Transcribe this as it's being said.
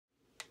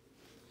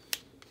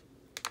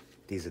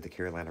These are the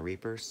Carolina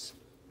Reapers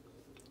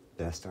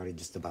that I started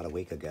just about a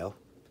week ago.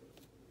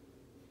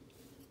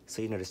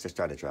 So you notice they're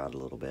starting to dry out a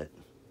little bit.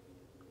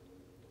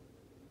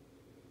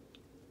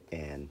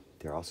 And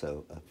there are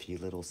also a few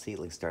little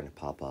seedlings starting to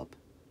pop up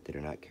that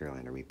are not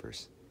Carolina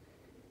Reapers.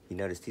 You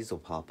notice these will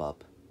pop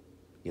up.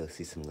 You'll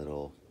see some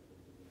little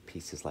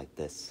pieces like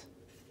this,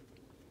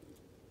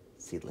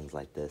 seedlings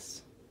like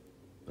this,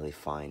 really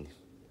fine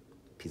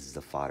pieces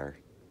of fodder.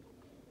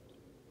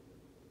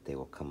 They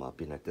will come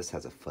up. You know, this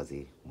has a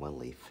fuzzy one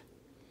leaf.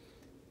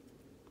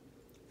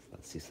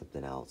 Let's see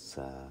something else.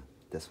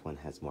 This one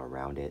has more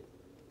rounded,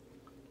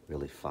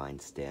 really fine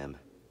stem.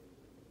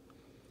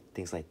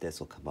 Things like this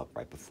will come up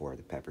right before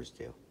the peppers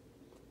do.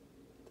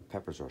 The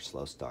peppers are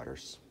slow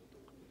starters.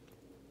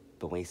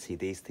 But when you see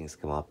these things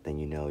come up, then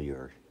you know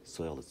your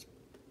soil is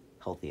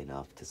healthy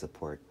enough to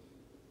support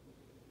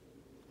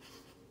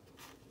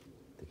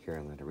the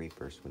Carolina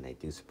Reapers when they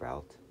do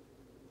sprout.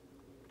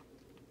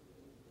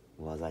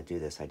 Well, as I do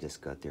this, I just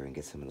go through and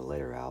get some of the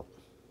litter out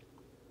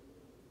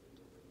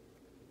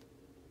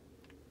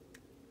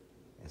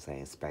as I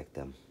inspect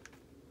them.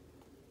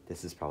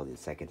 This is probably the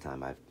second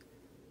time I've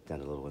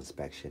done a little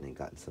inspection and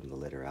gotten some of the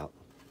litter out.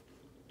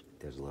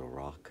 There's a little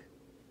rock.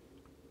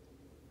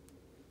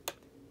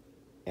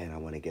 And I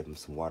want to give them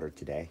some water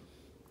today.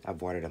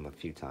 I've watered them a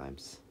few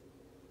times.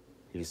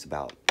 This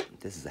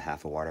is a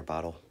half a water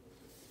bottle.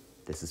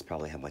 This is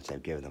probably how much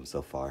I've given them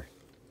so far.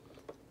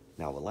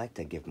 Now I would like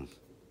to give them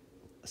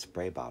a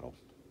spray bottle.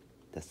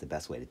 That's the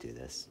best way to do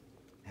this.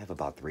 I have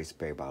about 3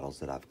 spray bottles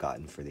that I've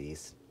gotten for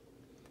these.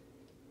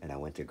 And I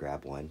went to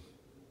grab one.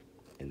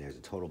 And there's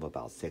a total of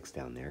about 6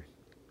 down there.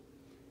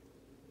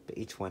 But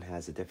each one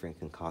has a different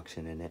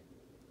concoction in it.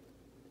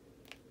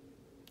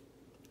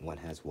 One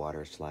has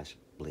water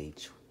 /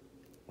 bleach.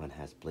 One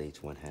has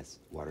bleach. One has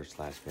water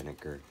 /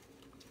 vinegar.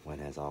 One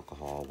has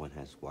alcohol. One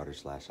has water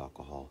 /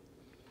 alcohol.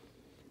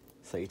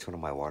 So each one of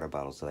my water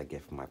bottles that I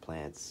get from my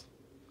plants,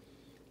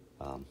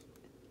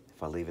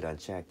 if I leave it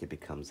unchecked, it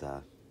becomes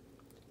a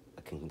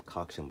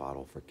concoction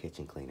bottle for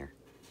kitchen cleaner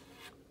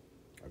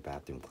or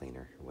bathroom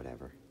cleaner or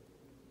whatever.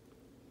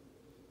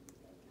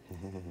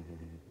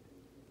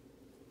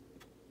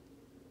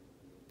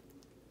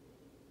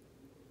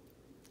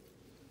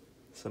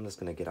 So I'm just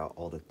going to get out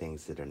all the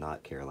things that are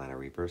not Carolina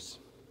Reapers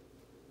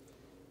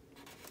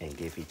and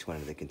give each one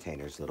of the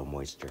containers a little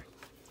moisture.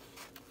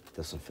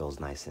 This one feels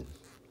nice and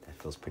that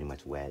feels pretty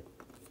much wet.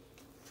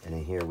 And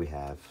then here we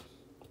have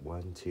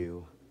 1,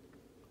 2,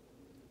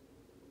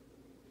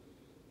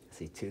 I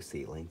see 2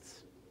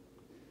 seedlings.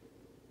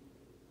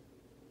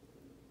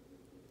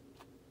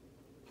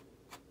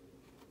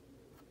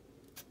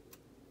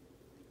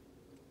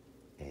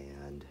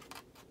 And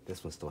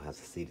this one still has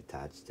a seed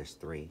attached. There's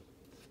 3.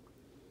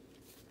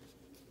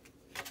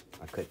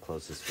 I could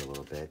close this for a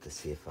little bit to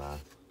see if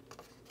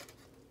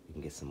you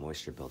can get some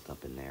moisture built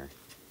up in there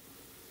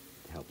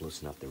to help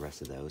loosen up the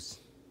rest of those.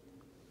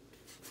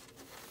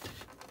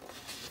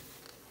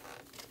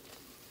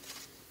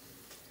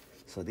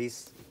 So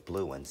these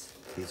blue ones,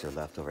 these are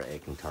leftover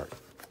egg and tart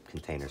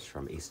containers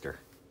from Easter.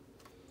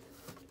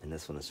 And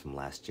this one is from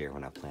last year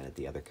when I planted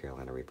the other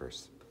Carolina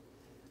Reapers.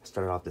 I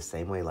started off the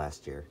same way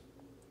last year,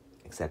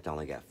 except I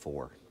only got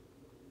 4.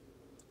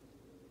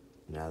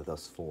 And out of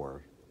those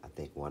 4, I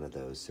think one of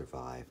those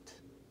survived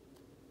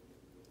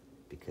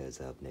because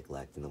of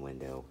neglect in the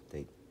window.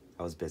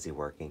 I was busy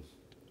working,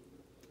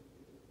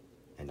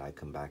 and I'd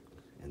come back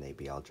and they'd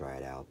be all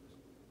dried out.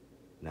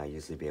 And I'd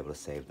usually be able to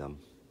save them,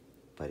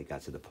 but it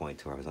got to the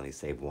point where I was only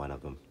saved 1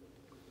 of them.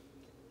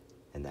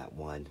 And that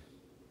one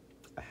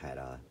I had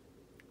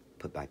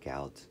put back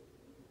out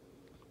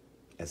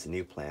as a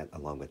new plant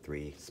along with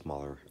 3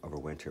 smaller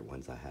overwintered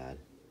ones I had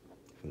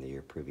from the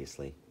year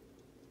previously.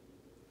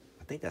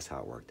 I think that's how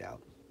it worked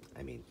out.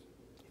 I mean,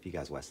 if you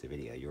guys watched the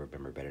video, you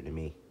remember better than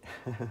me.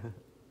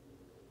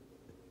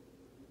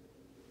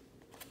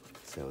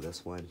 So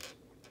this one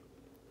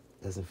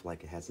doesn't feel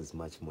like it has as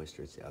much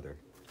moisture as the other.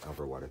 I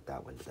overwatered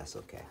that one, but that's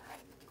okay.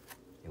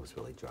 It was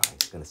really dry.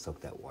 It's gonna soak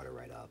that water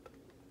right up.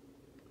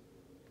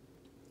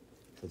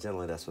 So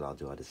generally that's what I'll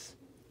do. I'll just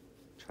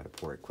try to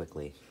pour it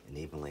quickly and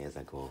evenly as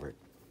I go over it.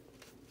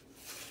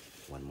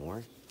 One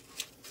more.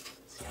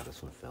 See how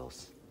this one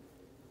feels.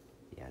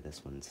 Yeah,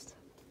 this one's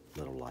a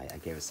little light. I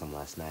gave it some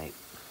last night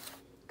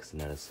because I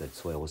noticed that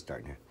soil was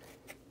starting to...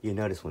 You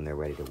notice when they're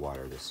ready to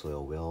water, the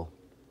soil will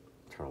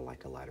turn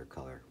like a lighter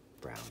color,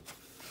 brown,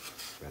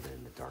 rather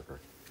than the darker,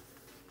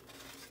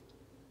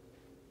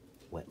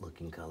 wet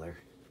looking color.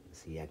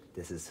 See, yeah,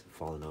 this is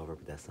falling over,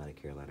 but that's not a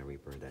Carolina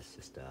Reaper. That's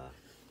just some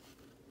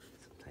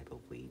type of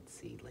weed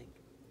seedling.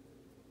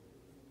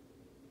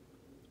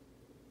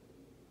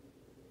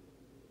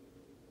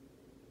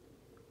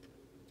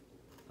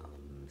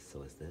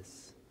 So is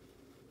this.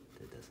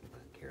 That doesn't look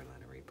like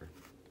Carolina Reaper.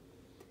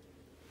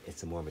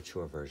 It's a more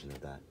mature version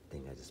of that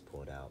thing I just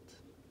pulled out.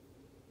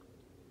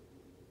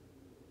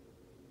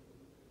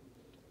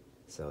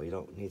 So you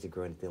don't need to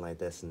grow anything like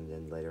this and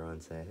then later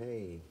on say,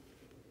 hey,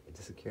 is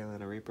this a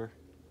Carolina Reaper?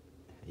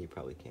 You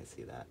probably can't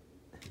see that.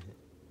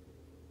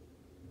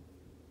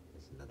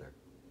 There's another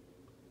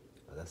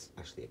that's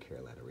actually a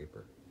Carolina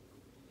Reaper.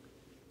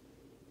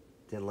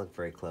 Didn't look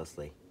very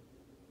closely.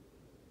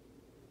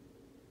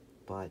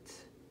 But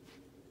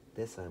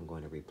this I'm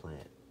going to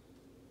replant.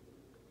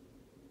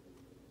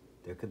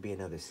 There could be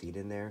another seed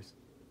in there.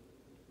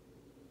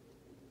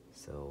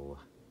 So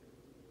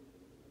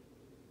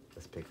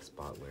let's pick a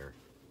spot where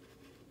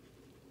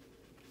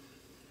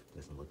it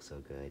doesn't look so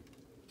good.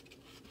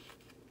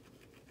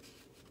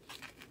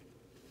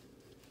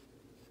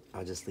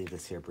 I'll just leave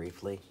this here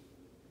briefly,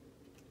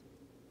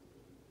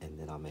 and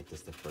then I'll make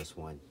this the first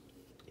one.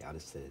 Yeah, I'll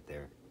just sit it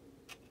there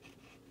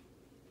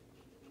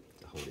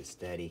to hold it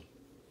steady,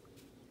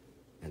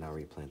 and I'll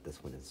replant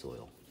this one in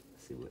soil.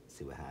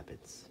 See what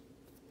happens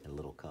in a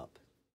little cup.